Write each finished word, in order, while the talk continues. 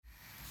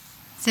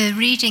The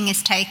reading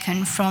is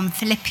taken from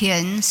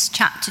Philippians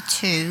chapter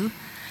 2,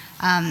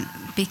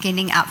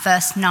 beginning at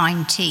verse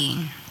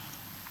 19.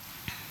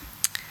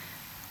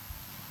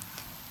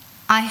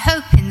 I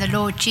hope in the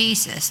Lord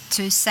Jesus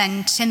to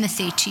send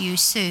Timothy to you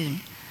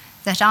soon,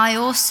 that I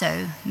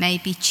also may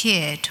be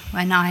cheered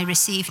when I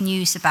receive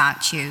news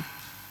about you.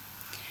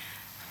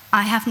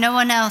 I have no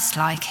one else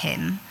like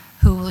him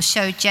who will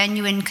show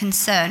genuine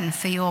concern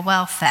for your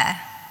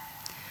welfare.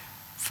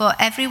 For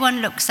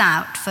everyone looks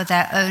out for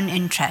their own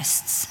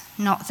interests,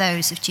 not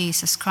those of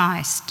Jesus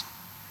Christ.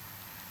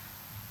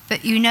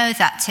 But you know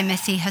that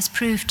Timothy has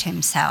proved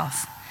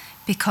himself,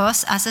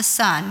 because as a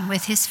son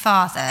with his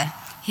father,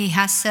 he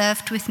has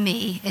served with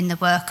me in the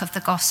work of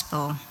the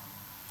gospel.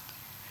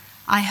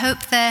 I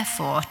hope,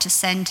 therefore, to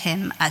send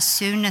him as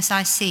soon as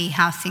I see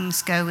how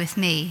things go with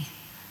me.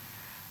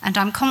 And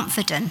I'm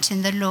confident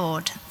in the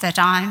Lord that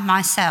I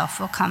myself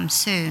will come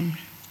soon.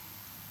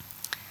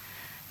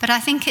 But I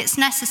think it's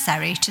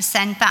necessary to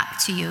send back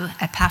to you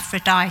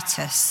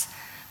Epaphroditus,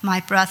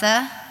 my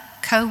brother,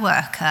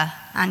 co-worker,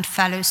 and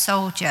fellow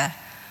soldier,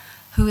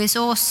 who is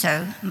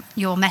also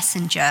your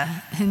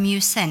messenger, whom you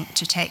sent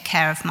to take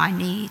care of my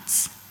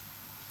needs.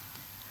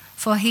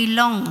 For he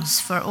longs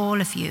for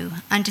all of you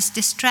and is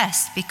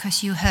distressed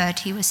because you heard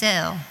he was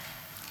ill.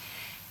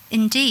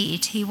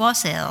 Indeed, he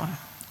was ill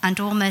and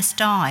almost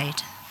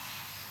died.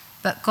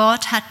 But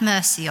God had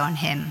mercy on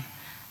him,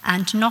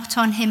 and not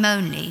on him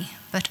only,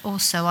 but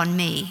also on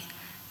me,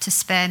 to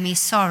spare me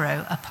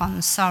sorrow upon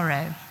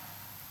sorrow.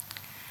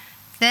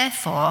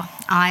 Therefore,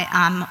 I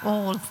am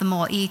all the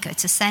more eager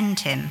to send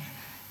him,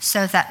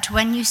 so that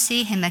when you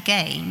see him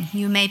again,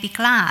 you may be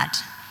glad,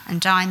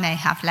 and I may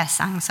have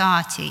less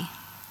anxiety.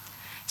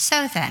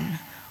 So then,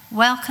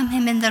 welcome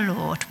him in the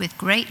Lord with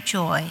great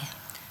joy,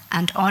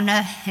 and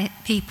honor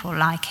people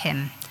like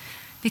him,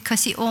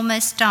 because he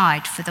almost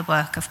died for the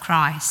work of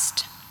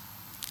Christ.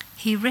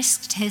 He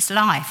risked his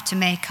life to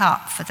make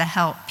up for the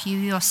help you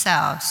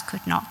yourselves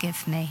could not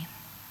give me.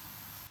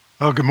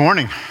 Well, good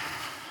morning.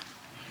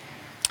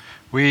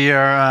 We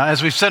are,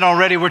 as we've said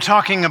already, we're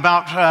talking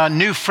about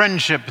new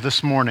friendship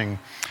this morning.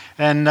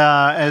 And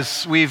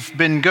as we've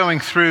been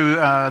going through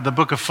the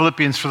book of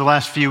Philippians for the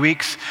last few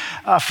weeks,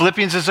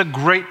 Philippians is a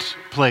great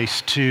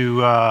place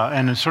to,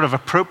 and sort of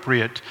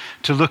appropriate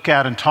to look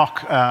at and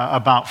talk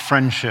about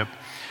friendship.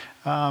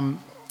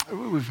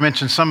 We've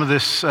mentioned some of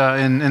this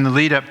in the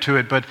lead up to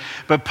it,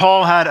 but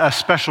Paul had a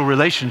special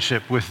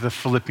relationship with the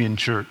Philippian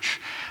church.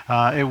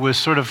 It was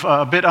sort of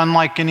a bit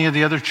unlike any of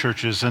the other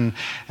churches, and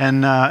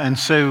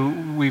so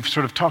we've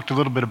sort of talked a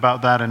little bit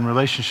about that in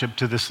relationship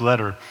to this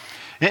letter.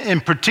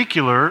 In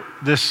particular,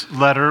 this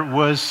letter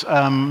was,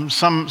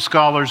 some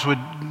scholars would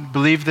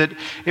believe that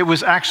it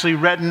was actually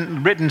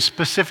written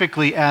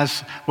specifically as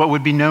what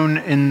would be known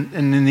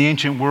in the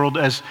ancient world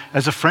as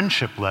a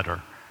friendship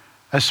letter.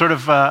 As sort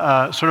of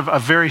a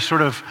very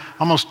sort of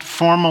almost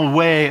formal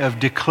way of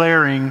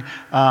declaring,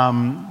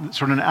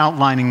 sort of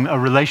outlining a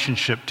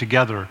relationship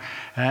together.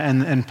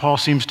 And Paul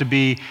seems to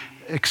be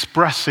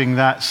expressing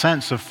that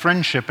sense of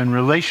friendship and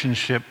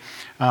relationship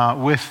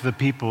with the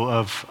people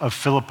of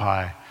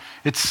Philippi.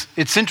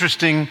 It's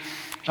interesting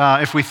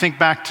if we think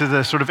back to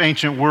the sort of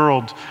ancient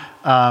world.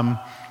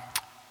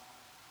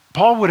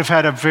 Paul would have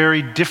had a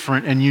very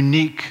different and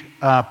unique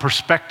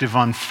perspective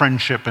on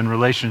friendship and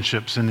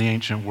relationships in the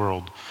ancient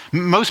world.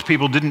 Most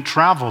people didn't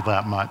travel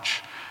that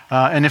much.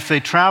 And if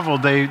they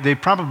traveled, they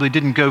probably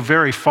didn't go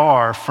very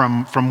far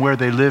from where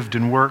they lived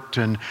and worked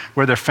and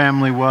where their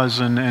family was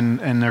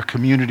and their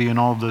community and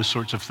all of those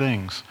sorts of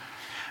things.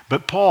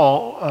 But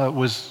Paul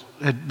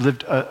had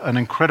lived an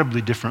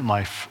incredibly different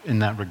life in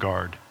that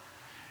regard.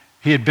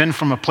 He had been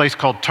from a place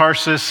called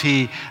Tarsus.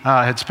 He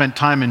had spent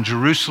time in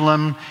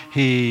Jerusalem.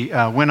 He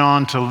went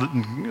on to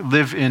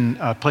live in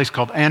a place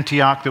called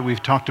Antioch that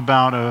we've talked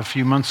about a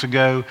few months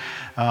ago.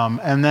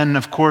 And then,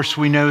 of course,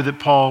 we know that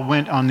Paul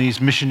went on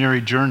these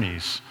missionary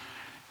journeys.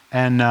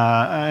 And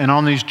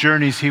on these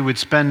journeys, he would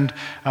spend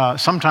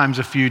sometimes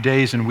a few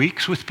days and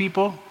weeks with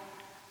people,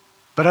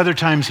 but other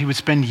times he would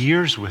spend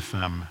years with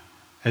them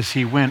as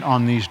he went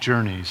on these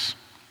journeys.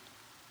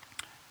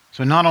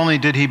 So not only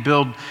did he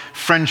build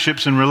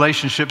friendships and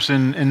relationships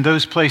in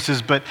those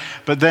places, but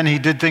then he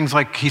did things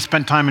like he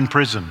spent time in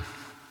prison.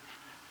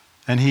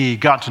 And he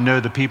got to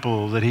know the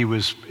people that he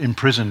was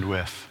imprisoned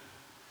with.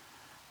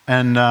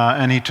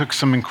 And he took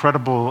some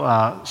incredible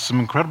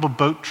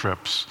boat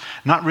trips.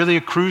 Not really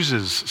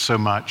cruises so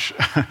much.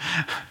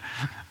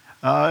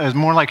 It's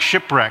more like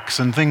shipwrecks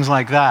and things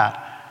like that.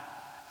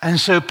 And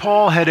so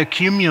Paul had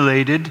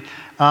accumulated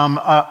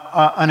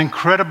an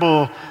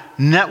incredible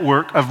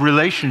network of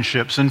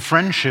relationships and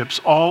friendships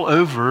all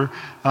over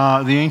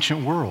the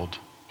ancient world.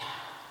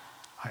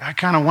 I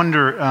kind of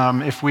wonder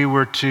if we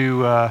were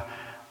to,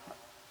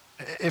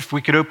 if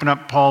we could open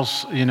up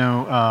Paul's,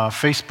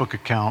 Facebook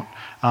account,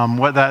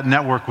 what that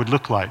network would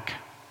look like.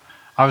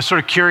 I was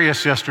sort of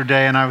curious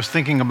yesterday, and I was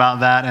thinking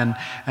about that,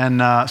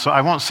 and so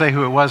I won't say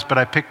who it was, but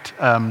I picked,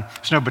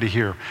 there's nobody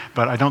here,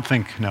 but I don't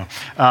think, no.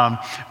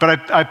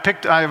 But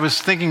I was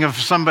thinking of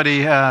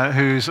somebody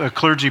who's a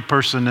clergy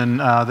person, and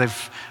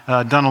they've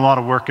done a lot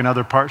of work in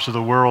other parts of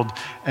the world,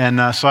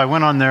 and so I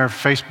went on their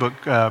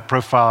Facebook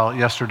profile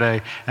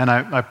yesterday, and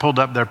I pulled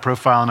up their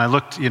profile, and I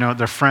looked, at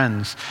their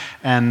friends,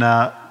 and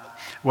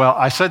well,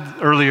 I said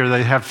earlier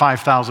they had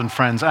 5,000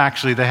 friends.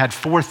 Actually, they had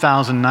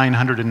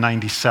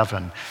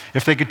 4,997.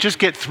 If they could just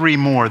get 3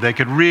 more, they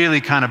could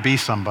really kind of be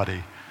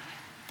somebody.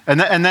 And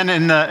then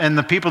in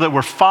the people that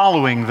were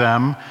following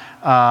them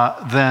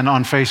then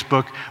on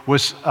Facebook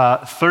was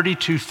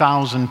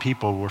 32,000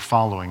 people were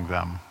following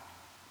them.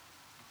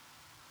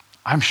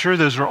 I'm sure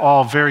those are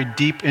all very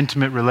deep,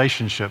 intimate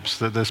relationships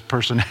that this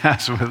person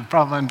has with,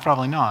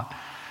 probably not.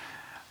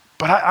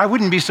 But I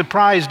wouldn't be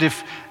surprised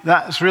if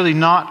that's really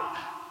not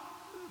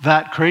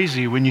that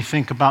crazy when you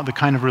think about the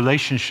kind of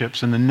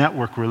relationships and the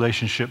network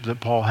relationship that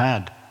Paul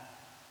had.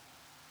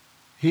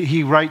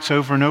 He writes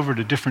over and over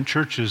to different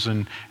churches,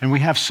 and we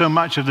have so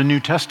much of the New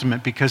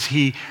Testament because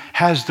he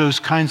has those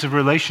kinds of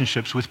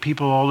relationships with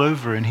people all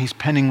over, and he's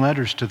penning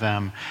letters to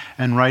them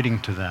and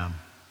writing to them.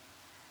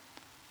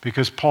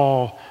 Because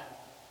Paul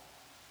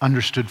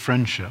understood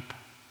friendship.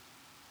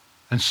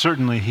 And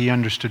certainly he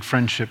understood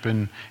friendship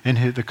in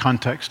the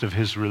context of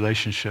his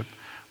relationship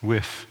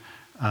with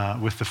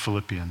the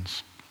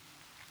Philippians.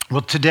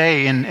 Well,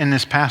 today in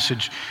this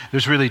passage,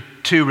 there's really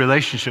 2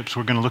 relationships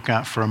we're going to look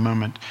at for a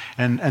moment.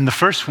 And the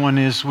first one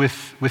is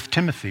with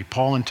Timothy,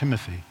 Paul and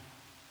Timothy.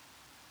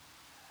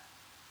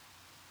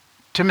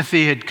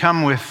 Timothy had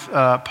come with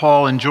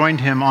Paul and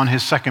joined him on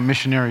his second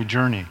missionary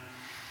journey.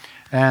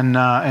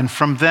 And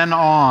from then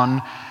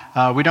on,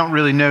 we don't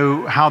really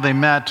know how they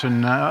met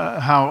and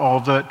how all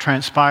that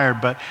transpired,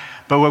 but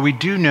what we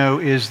do know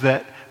is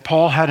that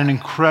Paul had an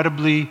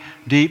incredibly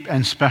deep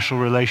and special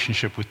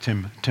relationship with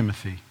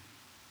Timothy.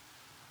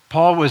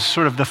 Paul was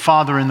sort of the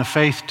father in the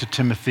faith to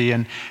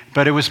Timothy,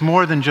 but it was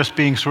more than just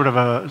being sort of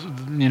a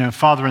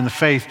father in the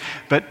faith.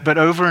 But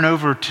over and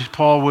over,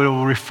 Paul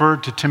will refer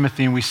to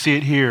Timothy, and we see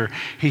it here.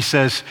 He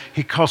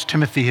calls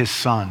Timothy his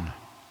son.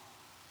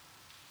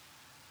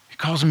 He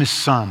calls him his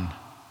son.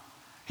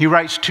 He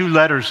writes 2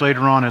 letters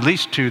later on, at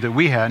least 2 that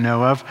we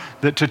know of,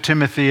 that to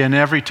Timothy, and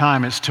every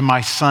time it's to my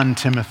son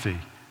Timothy.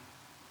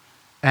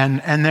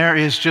 And there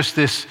is just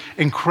this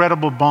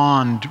incredible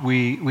bond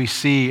we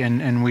see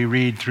and we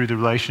read through the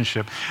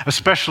relationship,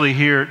 especially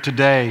here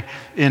today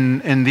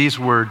in these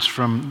words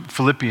from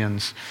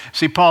Philippians.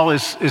 See, Paul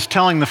is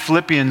telling the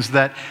Philippians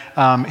that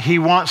he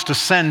wants to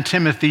send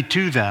Timothy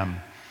to them.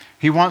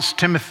 He wants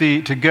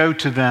Timothy to go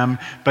to them,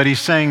 but he's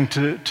saying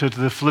to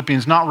the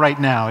Philippians, not right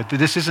now.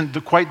 This isn't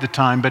quite the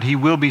time, but he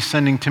will be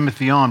sending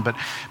Timothy on. But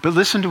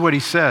listen to what he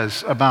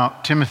says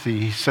about Timothy.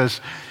 He says,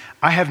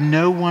 I have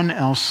no one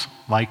else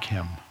like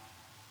him.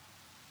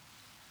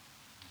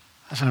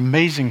 That's an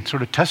amazing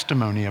sort of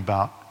testimony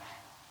about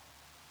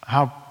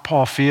how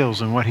Paul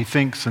feels and what he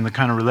thinks and the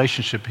kind of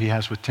relationship he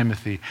has with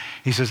Timothy.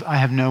 He says, I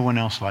have no one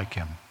else like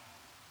him.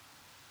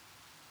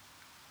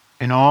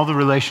 In all the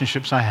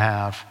relationships I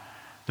have,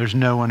 there's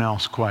no one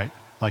else quite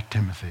like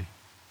Timothy.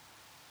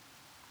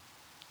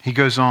 He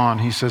goes on,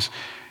 he says,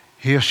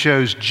 he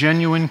shows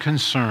genuine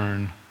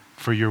concern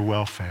for your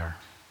welfare.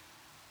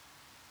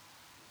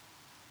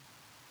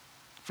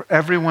 For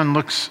everyone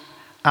looks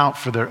out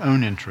for their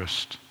own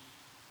interest,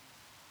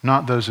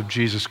 not those of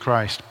Jesus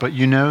Christ. But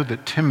you know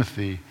that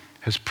Timothy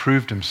has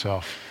proved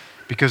himself,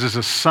 because as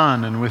a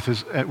son and with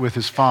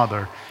his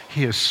father,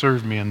 he has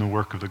served me in the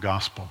work of the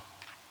gospel.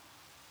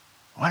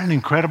 What an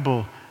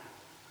incredible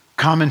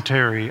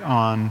commentary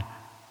on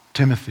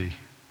Timothy.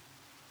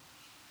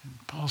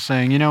 Paul's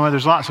saying, you know what,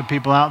 there's lots of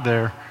people out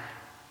there,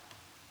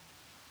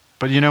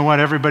 but you know what,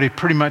 everybody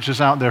pretty much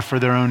is out there for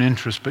their own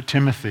interest, but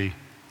Timothy's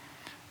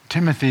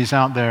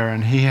out there,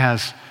 and he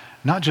has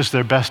not just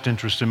their best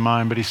interest in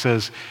mind, but he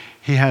says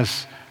he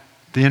has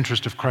the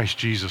interest of Christ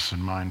Jesus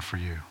in mind for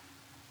you.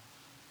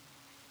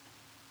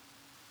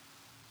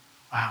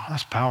 Wow,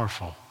 that's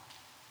powerful.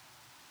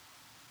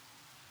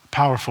 A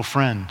powerful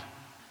friend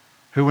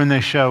who, when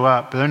they show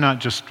up, they're not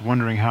just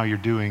wondering how you're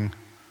doing.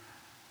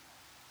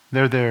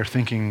 They're there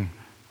thinking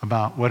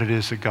about what it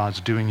is that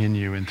God's doing in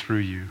you and through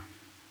you,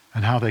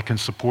 and how they can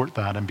support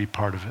that and be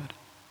part of it.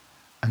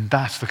 And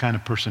that's the kind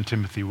of person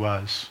Timothy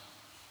was.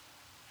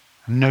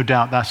 And no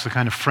doubt that's the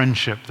kind of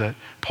friendship that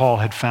Paul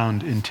had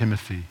found in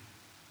Timothy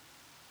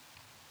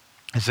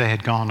as they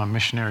had gone on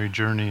missionary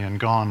journey and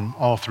gone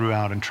all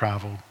throughout and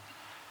traveled.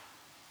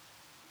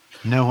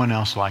 No one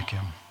else like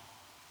him.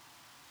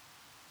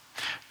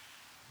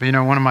 But you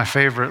know, one of my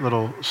favorite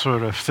little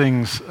sort of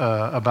things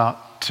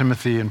about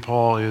Timothy and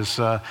Paul is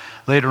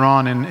later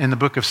on in the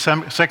book of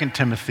 2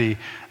 Timothy,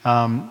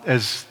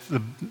 as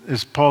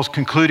Paul's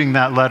concluding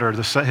that letter,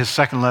 his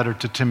second letter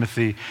to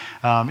Timothy,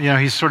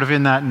 he's sort of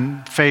in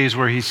that phase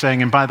where he's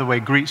saying, and by the way,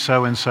 greet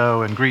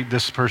so-and-so and greet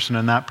this person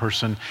and that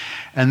person.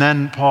 And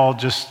then Paul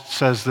just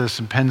says this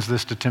and pens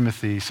this to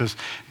Timothy. He says,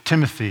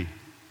 Timothy,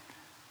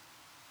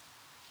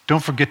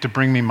 don't forget to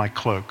bring me my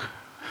cloak.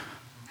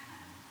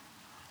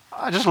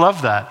 I just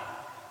love that.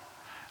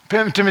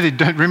 Timothy,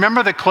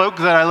 remember the cloak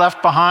that I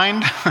left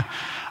behind?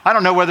 I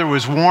don't know whether it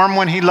was warm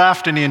when he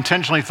left and he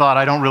intentionally thought,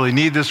 I don't really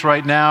need this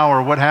right now,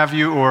 or what have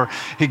you, or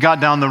he got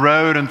down the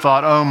road and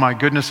thought, oh my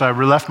goodness, I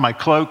left my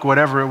cloak,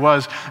 whatever it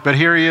was. But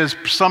here he is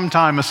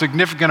sometime, a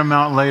significant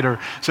amount later,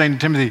 saying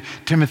to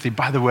Timothy,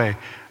 by the way,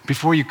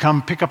 before you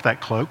come, pick up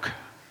that cloak.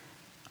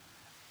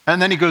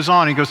 And then he goes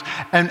on, he goes,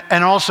 and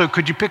also,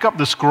 could you pick up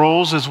the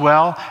scrolls as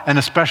well, and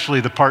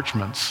especially the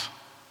parchments?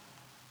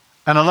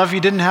 And I love he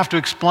didn't have to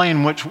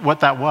explain what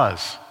that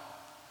was.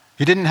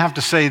 He didn't have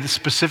to say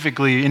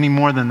specifically any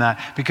more than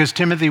that, because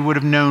Timothy would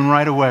have known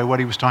right away what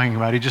he was talking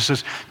about. He just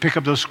says, pick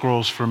up those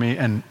scrolls for me,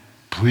 and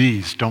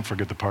please don't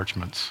forget the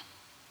parchments.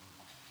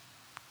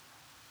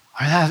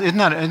 I mean,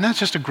 isn't that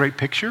just a great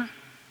picture?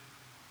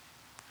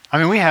 I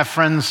mean, we have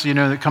friends,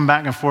 that come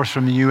back and forth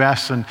from the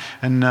U.S. and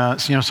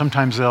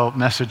sometimes they'll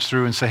message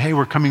through and say, hey,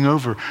 we're coming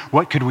over.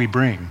 What could we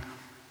bring?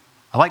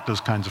 I like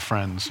those kinds of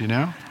friends,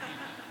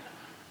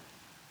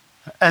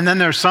 And then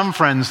there's some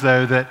friends,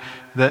 though,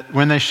 that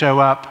when they show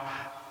up,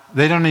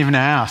 they don't even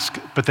ask,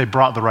 but they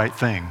brought the right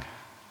thing.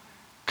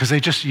 Because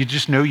you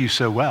just know you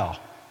so well.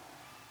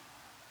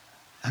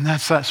 And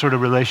that's that sort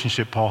of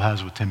relationship Paul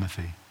has with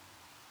Timothy.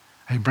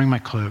 Hey, bring my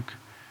cloak,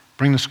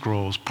 bring the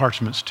scrolls,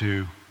 parchments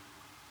too.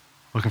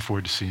 Looking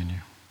forward to seeing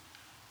you.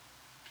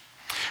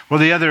 Well,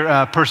 the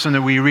other person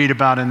that we read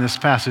about in this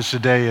passage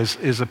today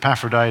is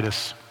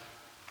Epaphroditus.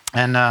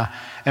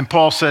 And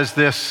Paul says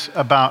this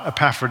about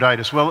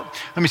Epaphroditus. Well,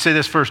 let me say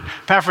this first.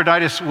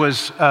 Epaphroditus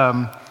was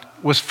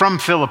from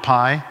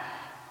Philippi,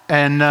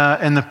 and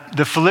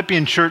the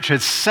Philippian church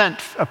had sent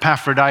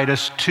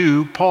Epaphroditus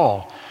to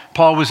Paul.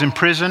 Paul was in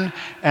prison,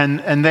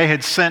 and they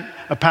had sent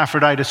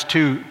Epaphroditus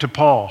to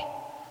Paul.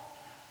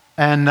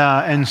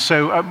 And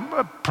so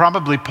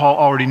probably Paul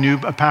already knew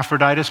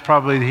Epaphroditus.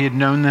 Probably he had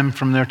known them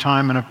from their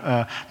time.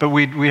 But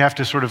we have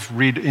to sort of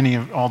read any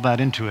of all that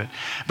into it.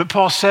 But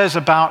Paul says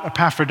about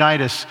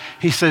Epaphroditus,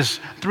 he says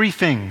three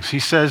things. He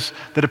says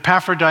that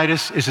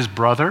Epaphroditus is his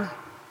brother.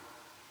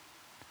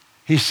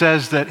 He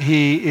says that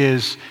he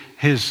is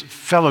his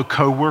fellow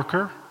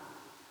co-worker.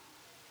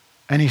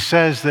 And he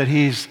says that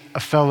he's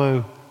a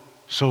fellow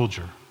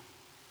soldier.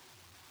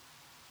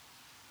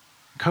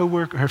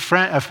 Co-worker, her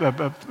friend,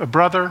 a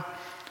brother,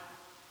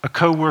 a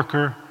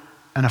co-worker,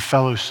 and a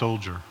fellow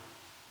soldier.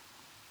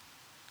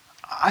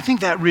 I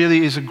think that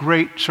really is a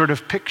great sort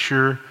of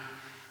picture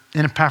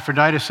in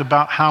Epaphroditus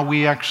about how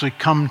we actually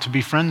come to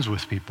be friends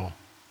with people.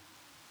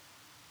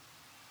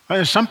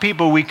 There's some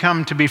people we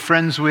come to be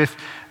friends with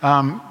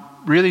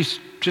really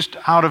just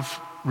out of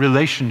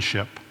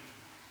relationship.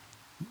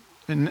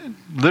 And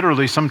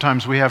literally,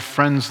 sometimes we have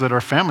friends that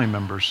are family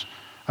members.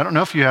 I don't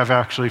know if you have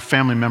actually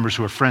family members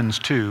who are friends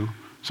too.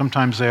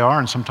 Sometimes they are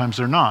and sometimes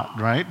they're not,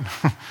 right?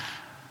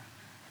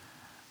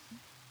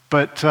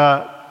 But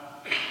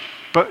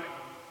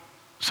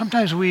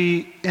sometimes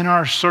we, in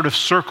our sort of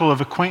circle of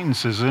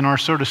acquaintances, in our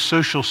sort of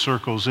social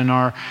circles, in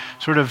our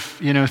sort of,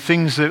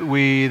 things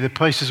the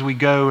places we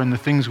go and the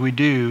things we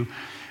do,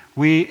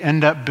 we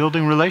end up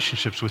building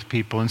relationships with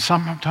people. And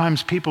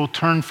sometimes people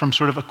turn from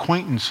sort of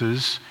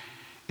acquaintances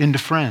into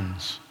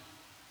friends.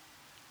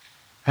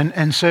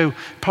 And so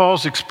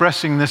Paul's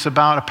expressing this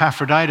about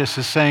Epaphroditus,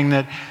 is saying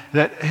that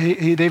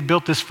they've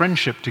built this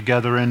friendship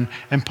together, and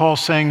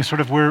Paul's saying sort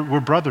of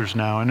we're brothers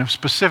now, and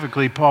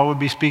specifically Paul would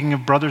be speaking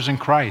of brothers in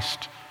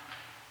Christ.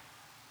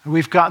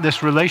 We've got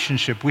this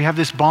relationship, we have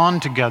this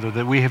bond together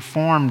that we have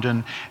formed,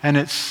 and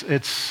it's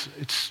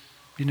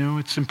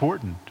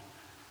important.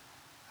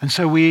 And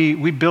so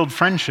we build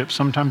friendships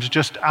sometimes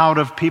just out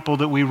of people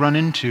that we run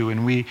into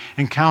and we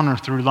encounter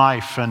through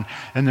life, and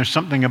there's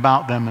something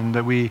about them, and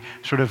that we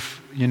sort of,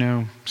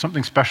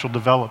 something special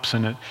develops,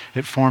 and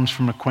it forms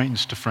from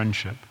acquaintance to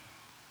friendship.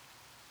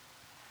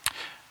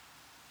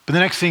 But the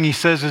next thing he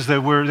says is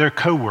that they're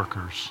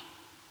co-workers.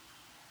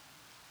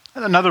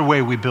 Another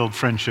way we build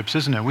friendships,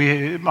 isn't it?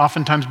 We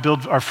oftentimes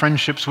build our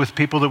friendships with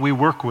people that we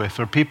work with,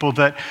 or people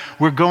that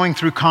we're going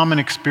through common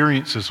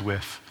experiences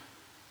with.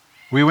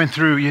 We went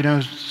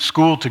through,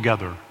 school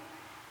together,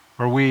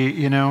 or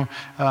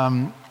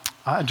I'm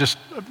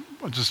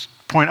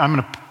going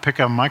to pick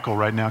on Michael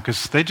right now,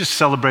 because they just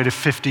celebrated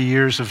 50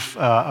 years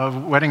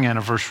of wedding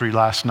anniversary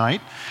last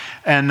night.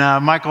 And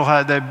Michael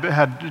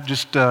had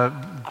just a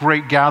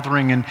great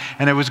gathering, and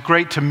it was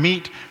great to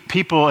meet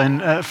people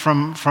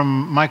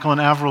from Michael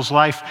and Avril's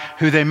life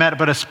who they met,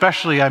 but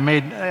especially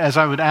as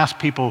I would ask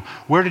people,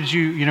 where do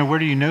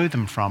you know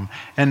them from?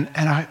 And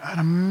I had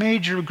a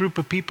major group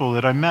of people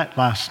that I met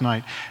last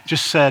night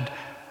just said,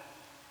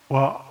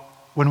 well,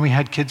 when we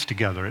had kids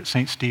together at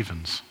St.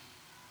 Stephen's.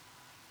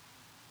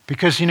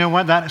 Because you know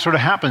what, that sort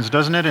of happens,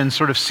 doesn't it, in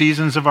sort of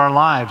seasons of our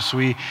lives.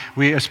 We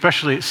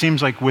especially, it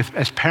seems like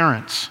as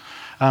parents,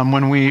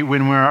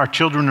 When our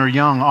children are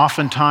young,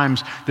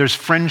 oftentimes there's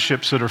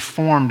friendships that are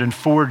formed and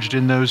forged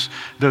in those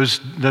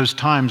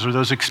times or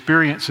those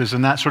experiences,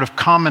 and that sort of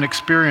common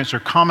experience or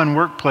common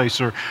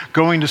workplace or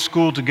going to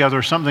school together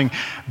or something,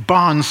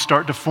 bonds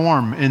start to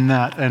form in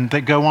that, and they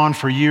go on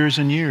for years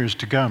and years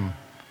to come,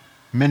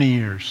 many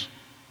years.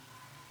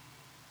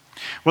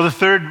 Well, the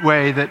third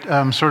way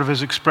that sort of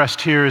is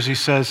expressed here is he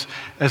says,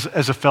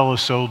 as a fellow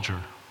soldier.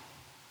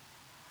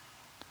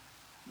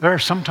 There are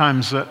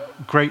sometimes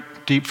great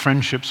deep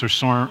friendships are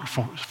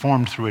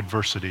formed through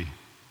adversity,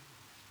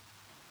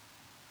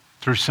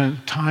 through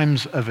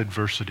times of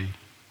adversity.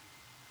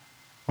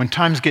 When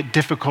times get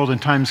difficult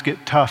and times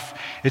get tough,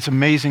 it's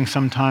amazing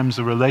sometimes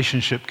the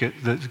relationship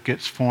that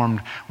gets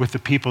formed with the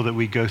people that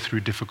we go through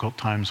difficult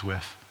times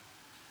with.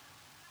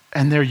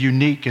 And they're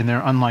unique and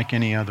they're unlike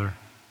any other.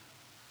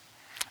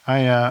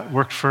 I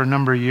worked for a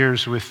number of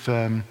years with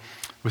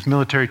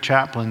military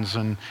chaplains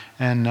and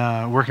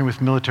working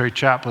with military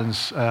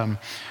chaplains,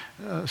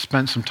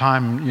 spent some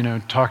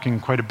time, talking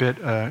quite a bit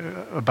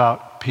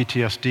about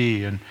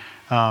PTSD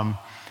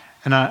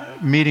and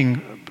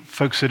meeting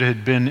folks that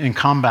had been in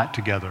combat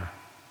together.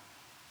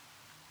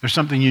 There's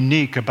something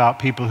unique about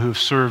people who have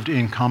served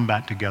in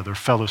combat together,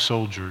 fellow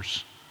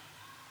soldiers.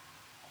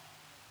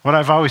 What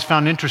I've always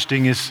found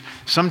interesting is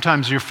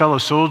sometimes your fellow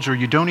soldier,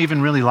 you don't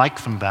even really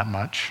like them that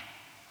much.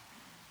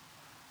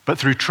 But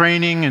through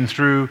training and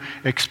through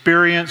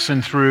experience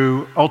and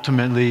through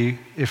ultimately,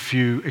 if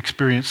you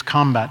experience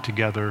combat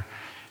together,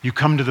 you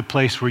come to the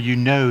place where you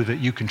know that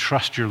you can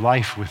trust your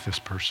life with this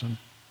person.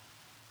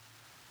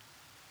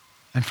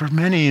 And for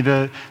many,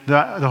 the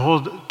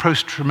whole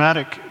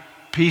post-traumatic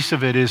piece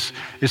of it is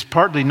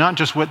partly not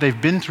just what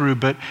they've been through,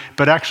 but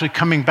actually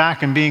coming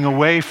back and being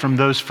away from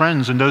those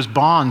friends and those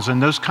bonds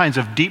and those kinds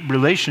of deep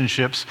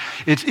relationships.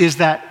 It is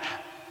that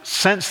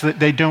sense that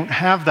they don't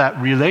have that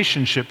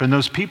relationship and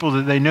those people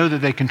that they know that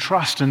they can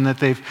trust and that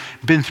they've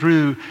been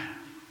through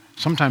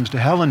sometimes to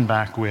hell and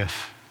back with.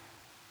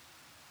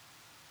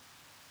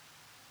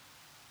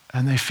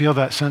 And they feel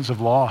that sense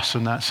of loss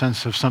and that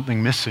sense of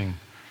something missing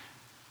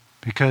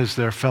because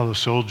they're fellow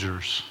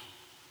soldiers,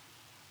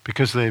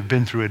 because they've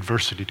been through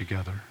adversity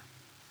together.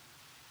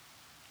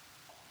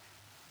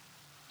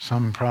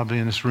 Some probably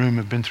in this room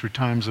have been through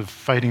times of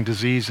fighting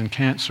disease and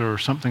cancer or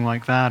something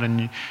like that,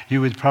 and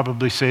you would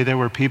probably say there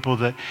were people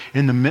that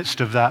in the midst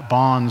of that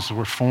bonds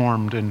were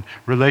formed and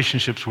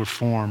relationships were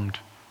formed,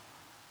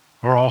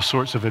 or all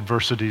sorts of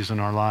adversities in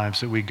our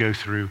lives that we go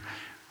through.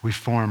 We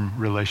form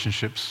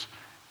relationships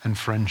and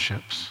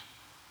friendships,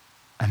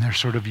 and they're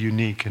sort of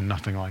unique and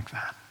nothing like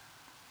that.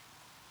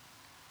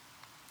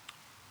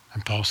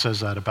 And Paul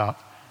says that about,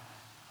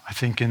 I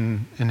think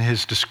in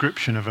his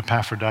description of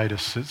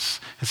Epaphroditus, it's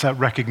that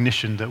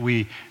recognition that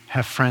we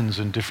have friends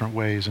in different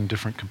ways and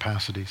different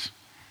capacities.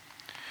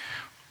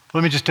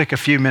 Let me just take a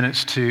few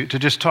minutes to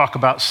just talk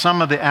about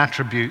some of the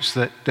attributes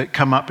that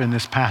come up in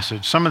this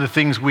passage, some of the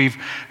things we've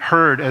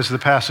heard as the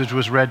passage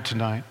was read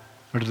tonight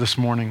or this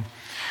morning.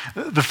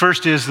 The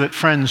first is that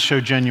friends show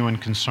genuine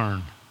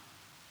concern.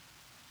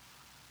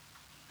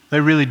 They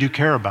really do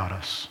care about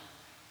us.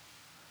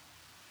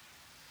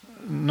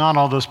 Not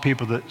all those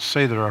people that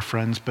say they're our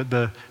friends, but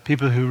the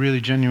people who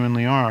really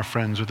genuinely are our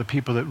friends, or the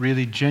people that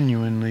really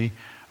genuinely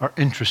are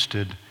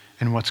interested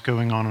in what's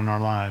going on in our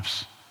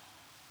lives.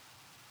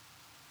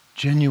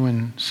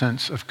 Genuine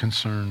sense of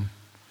concern.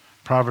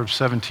 Proverbs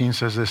 17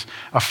 says this,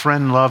 "A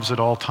friend loves at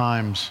all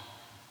times,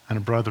 and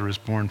a brother is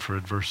born for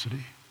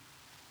adversity."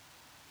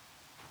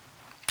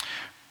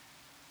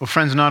 Well,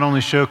 friends not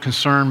only show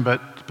concern,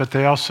 but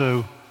they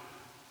also,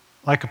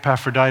 like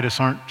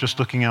Epaphroditus, aren't just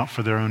looking out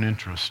for their own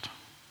interest.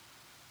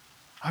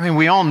 I mean,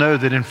 we all know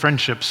that in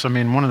friendships,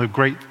 one of the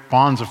great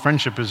bonds of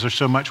friendship is there's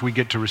so much we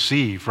get to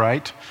receive,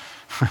 right?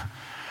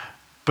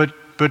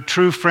 But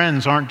true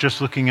friends aren't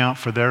just looking out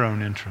for their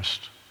own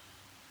interest.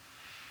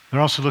 They're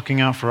also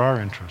looking out for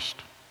our interest.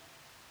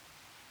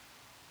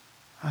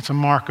 That's a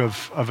mark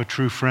of a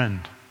true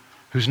friend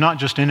who's not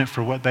just in it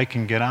for what they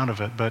can get out of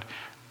it, but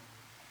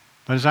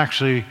is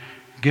actually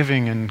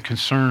giving and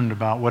concerned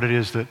about what it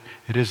is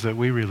that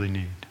we really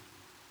need.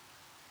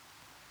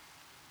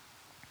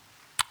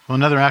 Well,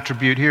 another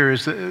attribute here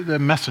is the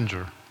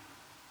messenger.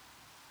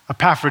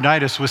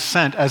 Epaphroditus was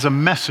sent as a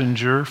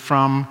messenger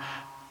from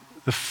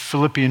the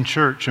Philippian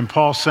church, and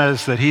Paul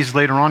says that he's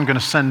later on going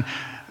to send,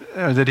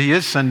 that he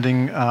is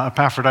sending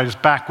Epaphroditus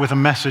back with a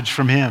message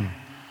from him.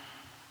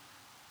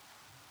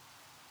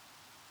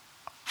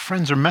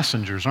 Friends are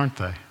messengers, aren't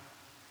they?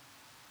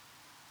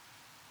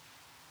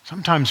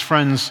 Sometimes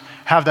friends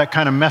have that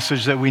kind of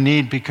message that we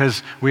need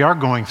because we are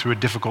going through a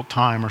difficult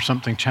time or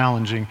something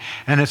challenging.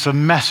 And it's a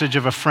message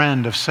of a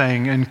friend of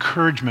saying,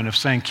 encouragement of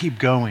saying, keep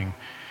going,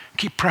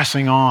 keep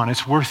pressing on,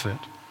 it's worth it.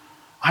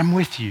 I'm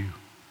with you.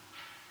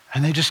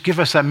 And they just give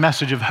us that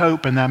message of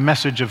hope and that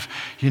message of,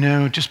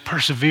 just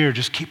persevere,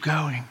 just keep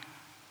going.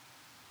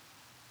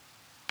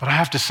 But I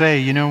have to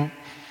say,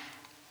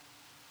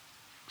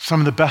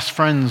 some of the best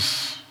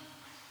friends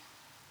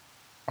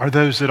are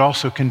those that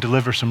also can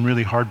deliver some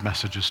really hard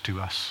messages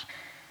to us.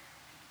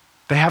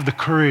 They have the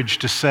courage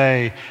to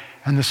say,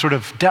 and the sort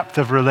of depth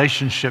of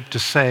relationship to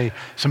say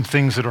some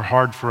things that are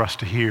hard for us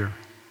to hear.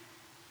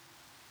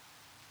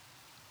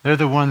 They're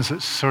the ones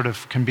that sort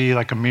of can be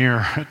like a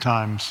mirror at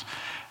times.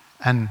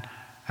 And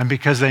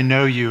because they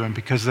know you and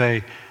because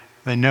they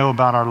know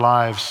about our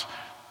lives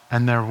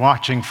and they're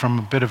watching from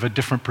a bit of a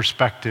different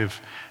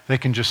perspective, they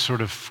can just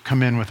sort of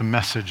come in with a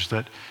message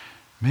that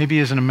maybe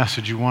isn't a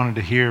message you wanted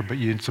to hear, but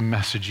it's a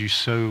message you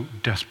so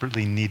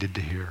desperately needed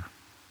to hear.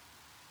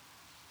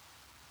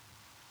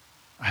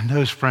 And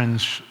those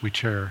friends we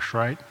cherish,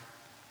 right?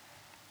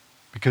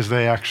 Because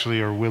they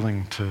actually are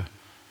willing to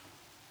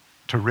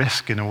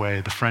risk, in a way,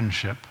 the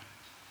friendship,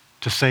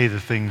 to say the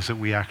things that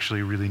we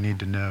actually really need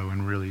to know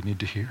and really need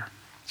to hear.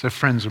 So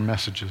friends are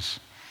messages.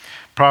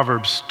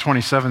 Proverbs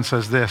 27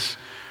 says this,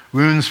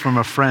 wounds from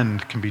a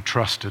friend can be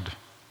trusted,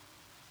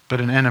 but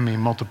an enemy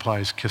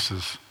multiplies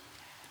kisses.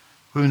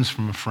 Wounds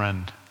from a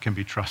friend can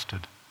be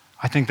trusted.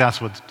 I think that's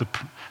what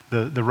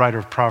the writer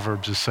of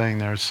Proverbs is saying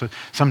there. So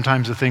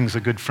sometimes the things a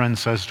good friend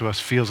says to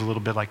us feels a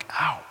little bit like,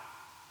 ow.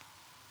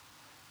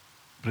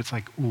 But it's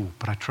like, ooh,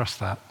 but I trust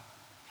that.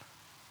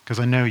 Because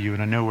I know you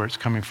and I know where it's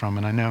coming from,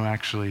 and I know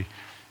actually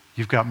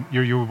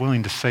you're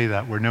willing to say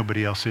that where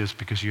nobody else is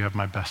because you have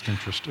my best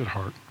interest at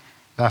heart.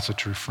 That's a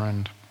true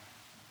friend.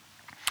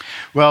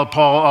 Well,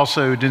 Paul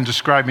also, in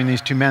describing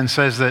these two men,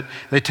 says that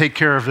they take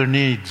care of their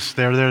needs.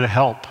 They're there to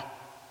help.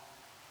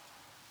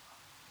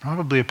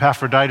 Probably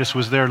Epaphroditus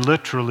was there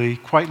literally,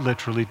 quite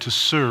literally, to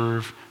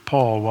serve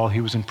Paul while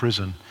he was in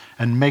prison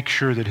and make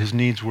sure that his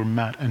needs were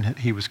met and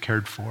he was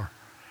cared for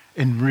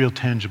in real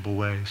tangible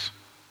ways.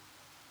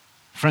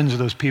 Friends are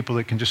those people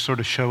that can just sort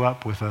of show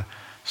up with a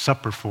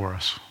supper for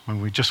us when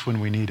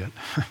we need it.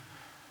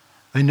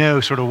 They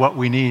know sort of what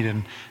we need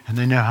and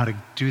they know how to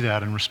do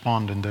that and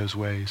respond in those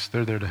ways.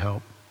 They're there to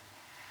help.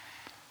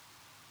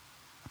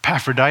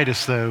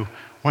 Epaphroditus, though,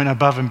 went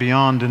above and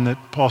beyond in that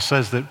Paul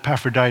says that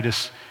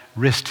Epaphroditus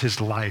risked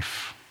his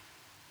life.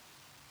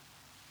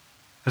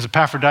 As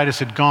Epaphroditus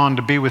had gone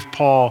to be with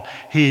Paul,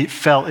 he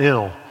fell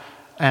ill.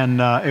 And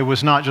it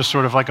was not just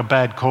sort of like a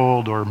bad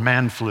cold or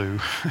man flu.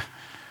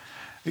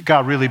 It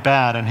got really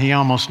bad and he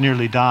almost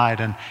nearly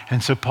died.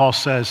 And so Paul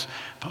says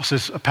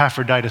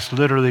Epaphroditus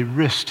literally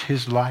risked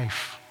his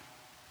life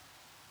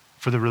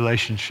for the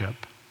relationship.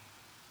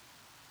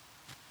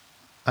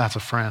 That's a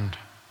friend.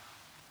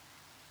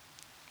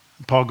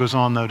 Paul goes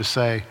on, though, to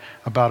say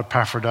about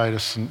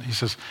Epaphroditus, and he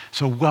says,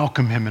 so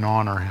welcome him and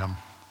honor him.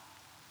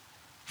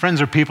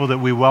 Friends are people that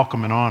we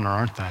welcome and honor,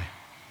 aren't they?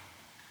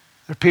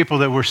 They're people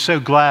that we're so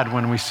glad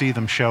when we see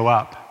them show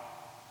up.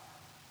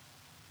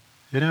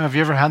 You know, have you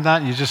ever had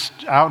that? You're just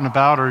out and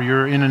about or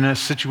you're in a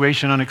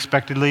situation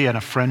unexpectedly and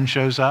a friend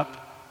shows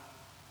up?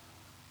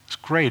 It's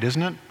great,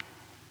 isn't it?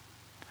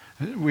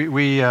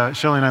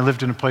 Shelley and I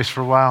lived in a place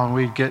for a while, and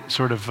we'd get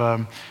sort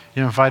of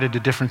invited to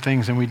different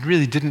things, and we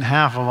really didn't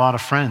have a lot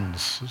of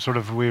friends.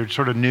 We were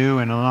sort of new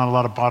and not a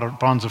lot of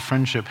bonds of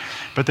friendship.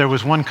 But there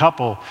was one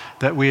couple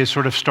that we had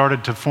sort of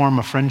started to form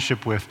a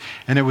friendship with,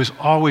 and it was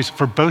always,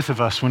 for both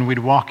of us, when we'd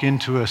walk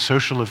into a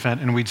social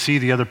event and we'd see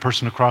the other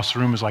person across the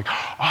room, was like,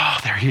 oh,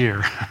 they're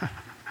here.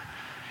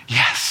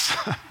 Yes.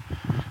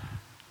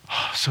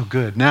 Oh, so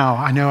good. Now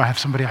I know I have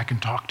somebody I can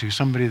talk to,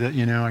 somebody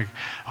that,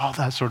 all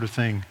that sort of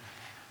thing.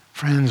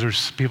 Friends are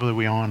people that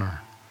we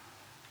honor.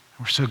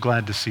 We're so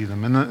glad to see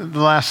them. And the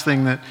last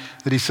thing that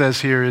he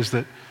says here is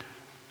that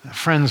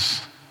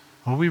friends,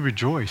 well, we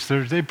rejoice.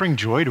 They bring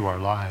joy to our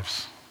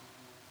lives.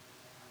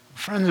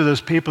 Friends are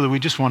those people that we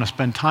just want to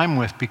spend time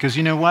with because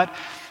you know what?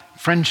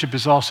 Friendship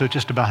is also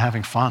just about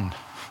having fun.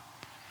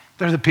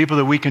 They're the people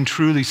that we can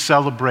truly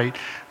celebrate,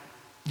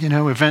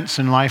 events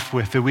in life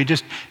with, that we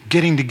just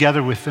getting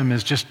together with them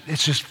it's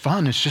just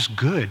fun. It's just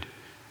good.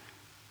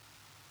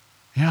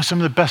 Some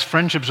of the best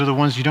friendships are the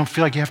ones you don't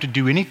feel like you have to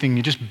do anything.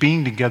 You just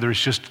being together is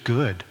just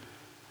good.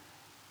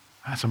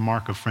 That's a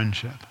mark of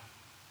friendship.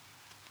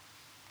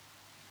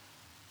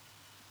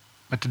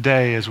 But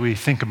today, as we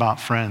think about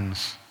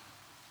friends,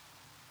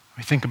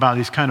 we think about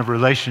these kind of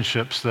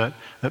relationships that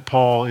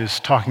Paul is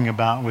talking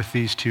about with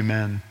these two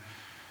men.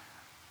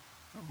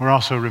 We're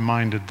also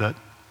reminded that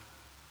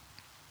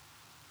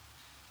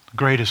the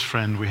greatest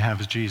friend we have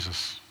is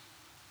Jesus.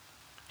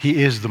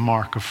 He is the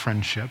mark of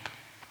friendship.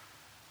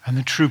 And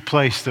the true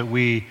place that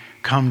we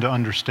come to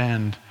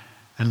understand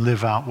and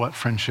live out what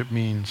friendship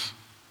means.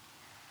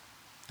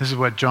 This is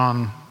what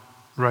John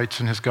writes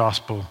in his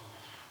gospel,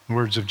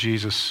 words of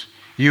Jesus.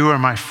 You are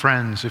my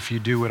friends if you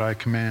do what I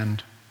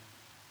command.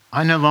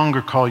 I no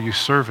longer call you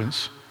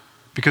servants,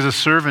 because a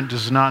servant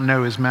does not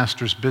know his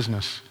master's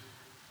business.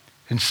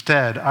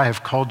 Instead, I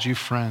have called you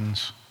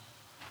friends.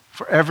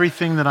 For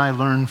everything that I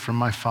learned from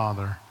my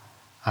Father,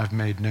 I've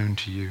made known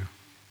to you.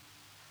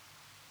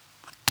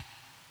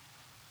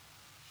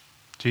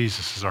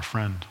 Jesus is our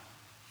friend.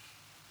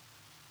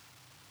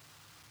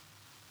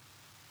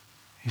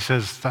 He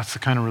says that's the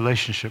kind of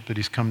relationship that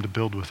he's come to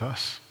build with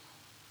us.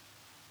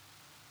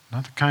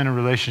 Not the kind of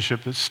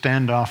relationship that's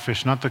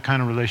standoffish, not the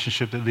kind of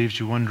relationship that leaves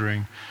you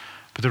wondering,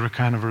 but the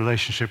kind of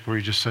relationship where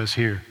he just says,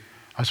 here,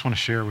 I just want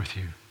to share with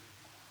you.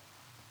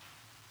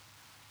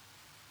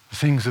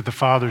 things that the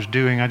Father's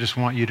doing, I just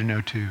want you to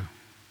know too.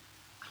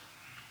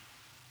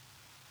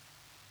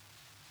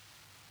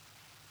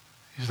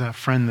 He's that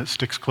friend that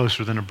sticks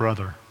closer than a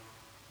brother.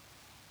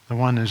 The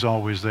one who's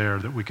always there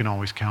that we can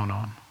always count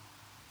on.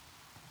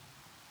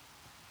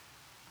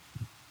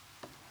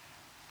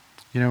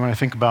 You know, when I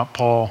think about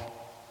Paul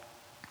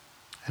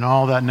and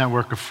all that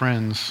network of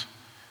friends,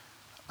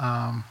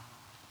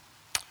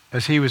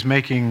 as he was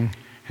making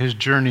his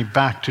journey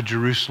back to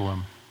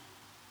Jerusalem,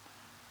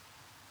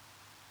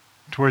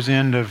 towards the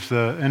end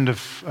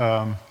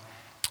of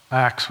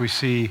Acts, we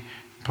see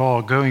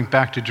Paul going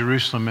back to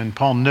Jerusalem, and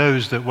Paul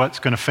knows that what's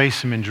going to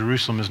face him in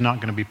Jerusalem is not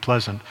going to be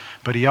pleasant,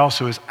 but he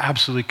also is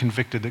absolutely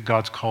convicted that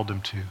God's called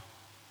him to.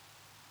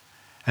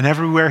 And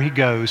everywhere he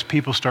goes,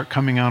 people start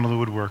coming out of the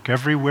woodwork.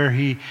 Everywhere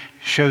he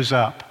shows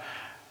up,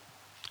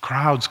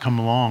 crowds come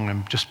along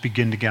and just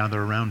begin to gather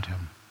around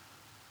him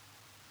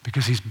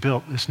because he's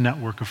built this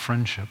network of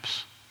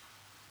friendships.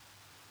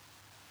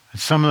 And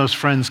some of those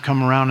friends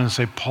come around and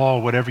say,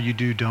 Paul, whatever you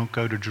do, don't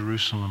go to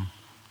Jerusalem.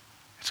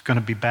 It's going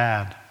to be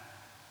bad.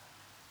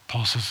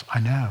 Paul says, I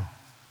know.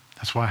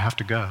 That's why I have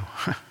to go.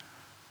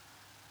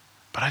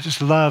 But I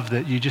just love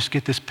that you just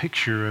get this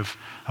picture of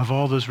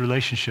all those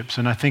relationships.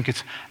 And I think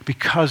it's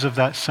because of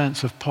that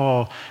sense of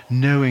Paul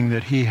knowing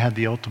that he had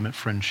the ultimate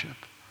friendship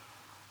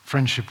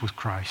with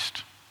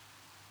Christ.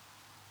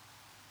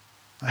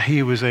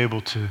 He was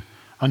able to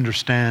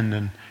understand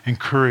and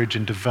encourage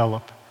and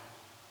develop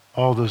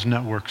all those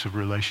networks of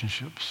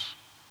relationships.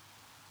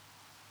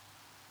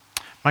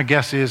 My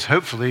guess is,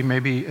 hopefully,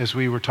 maybe as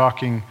we were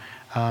talking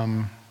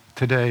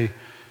today,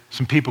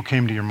 some people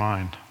came to your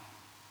mind.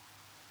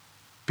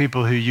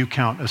 People who you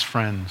count as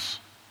friends.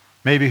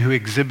 Maybe who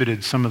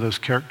exhibited some of those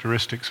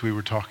characteristics we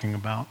were talking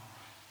about.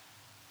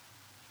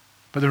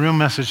 But the real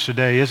message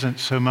today isn't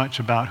so much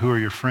about who are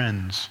your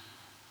friends.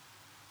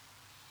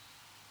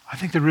 I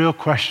think the real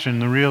question,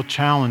 the real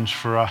challenge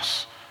for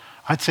us,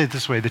 I'd say it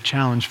this way, the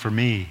challenge for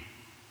me,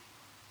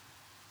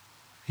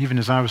 even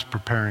as I was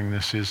preparing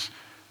this, is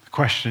the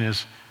question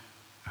is,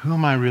 who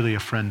am I really a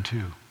friend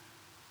to?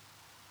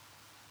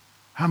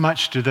 How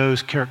much do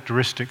those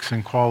characteristics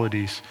and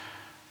qualities,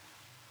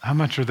 how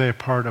much are they a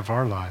part of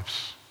our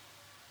lives?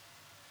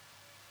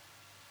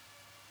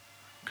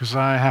 Because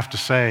I have to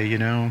say, you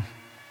know,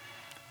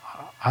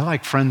 I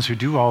like friends who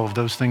do all of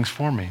those things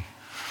for me.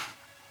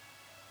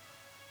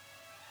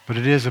 But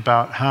it is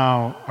about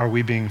how are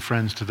we being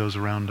friends to those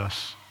around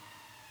us?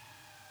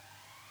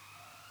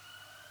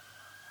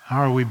 How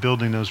are we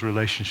building those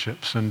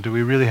relationships? And do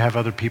we really have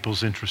other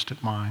people's interest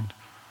at mind?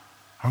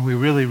 Are we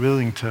really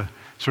willing to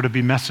sort of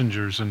be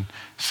messengers and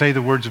say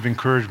the words of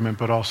encouragement,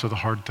 but also the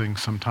hard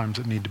things sometimes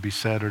that need to be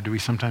said? Or do we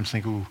sometimes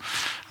think, ooh,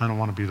 I don't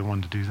want to be the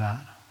one to do that?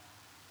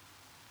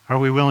 Are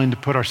we willing to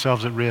put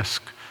ourselves at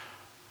risk?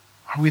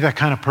 Are we that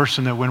kind of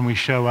person that when we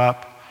show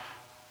up,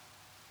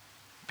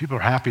 people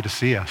are happy to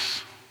see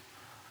us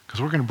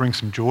because we're going to bring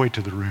some joy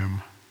to the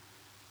room?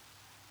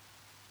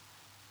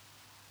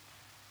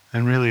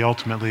 And really,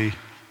 ultimately,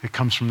 it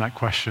comes from that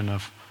question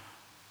of,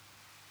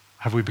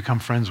 have we become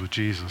friends with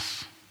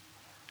Jesus?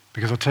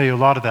 Because I'll tell you, a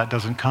lot of that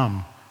doesn't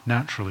come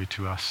naturally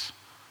to us.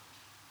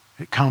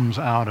 It comes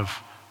out of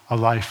a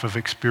life of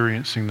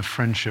experiencing the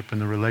friendship and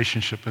the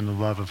relationship and the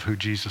love of who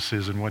Jesus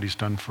is and what he's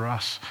done for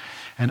us.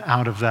 And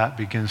out of that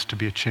begins to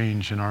be a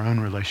change in our own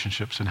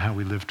relationships and how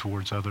we live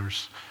towards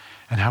others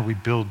and how we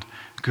build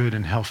good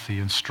and healthy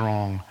and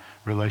strong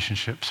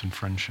relationships and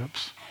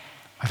friendships.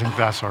 I think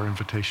that's our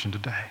invitation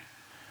today.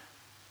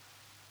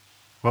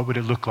 What would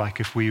it look like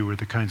if we were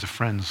the kinds of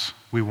friends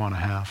we want to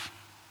have?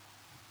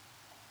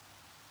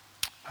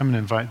 I'm going to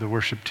invite the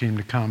worship team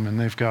to come, and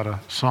they've got a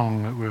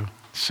song that we'll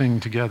sing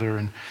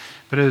together.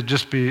 But it'll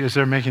just be, as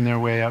they're making their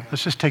way up,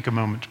 let's just take a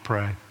moment to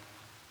pray.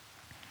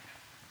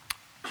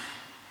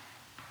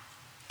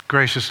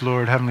 Gracious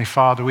Lord, Heavenly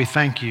Father, we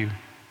thank you.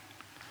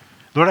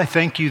 Lord, I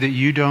thank you that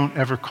you don't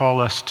ever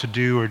call us to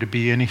do or to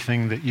be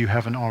anything that you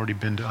haven't already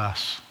been to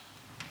us.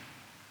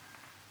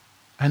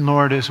 And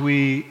Lord, as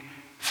we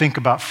think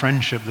about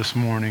friendship this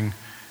morning,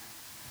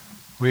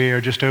 we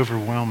are just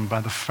overwhelmed by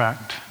the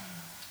fact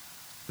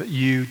that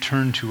you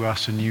turn to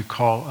us and you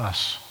call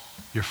us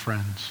your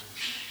friends.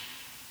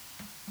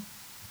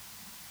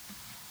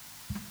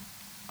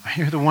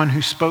 You're the one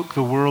who spoke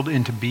the world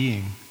into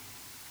being.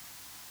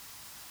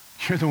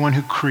 You're the one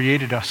who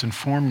created us and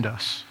formed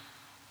us.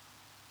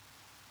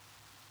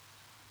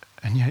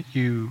 And yet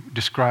you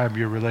describe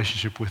your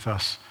relationship with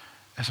us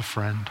as a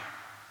friend.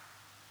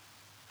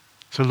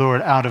 So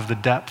Lord, out of the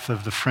depth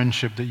of the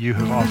friendship that you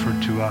have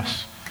offered to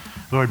us,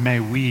 Lord, may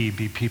we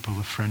be people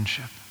of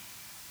friendship.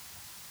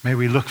 May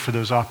we look for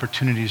those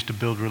opportunities to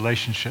build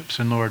relationships.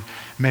 And Lord,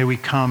 may we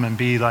come and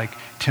be like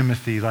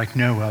Timothy, like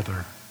no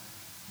other,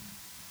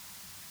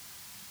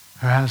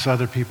 who has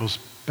other people's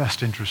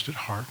best interest at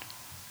heart.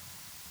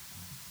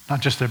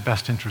 Not just their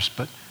best interest,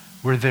 but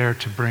we're there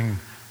to bring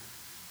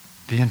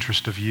the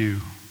interest of you,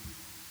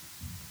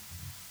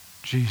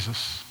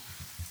 Jesus,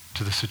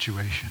 to the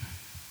situation.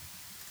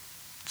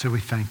 So we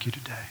thank you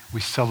today.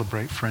 We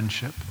celebrate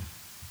friendship.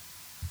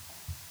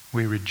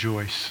 We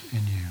rejoice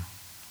in you.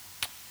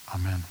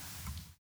 Amen.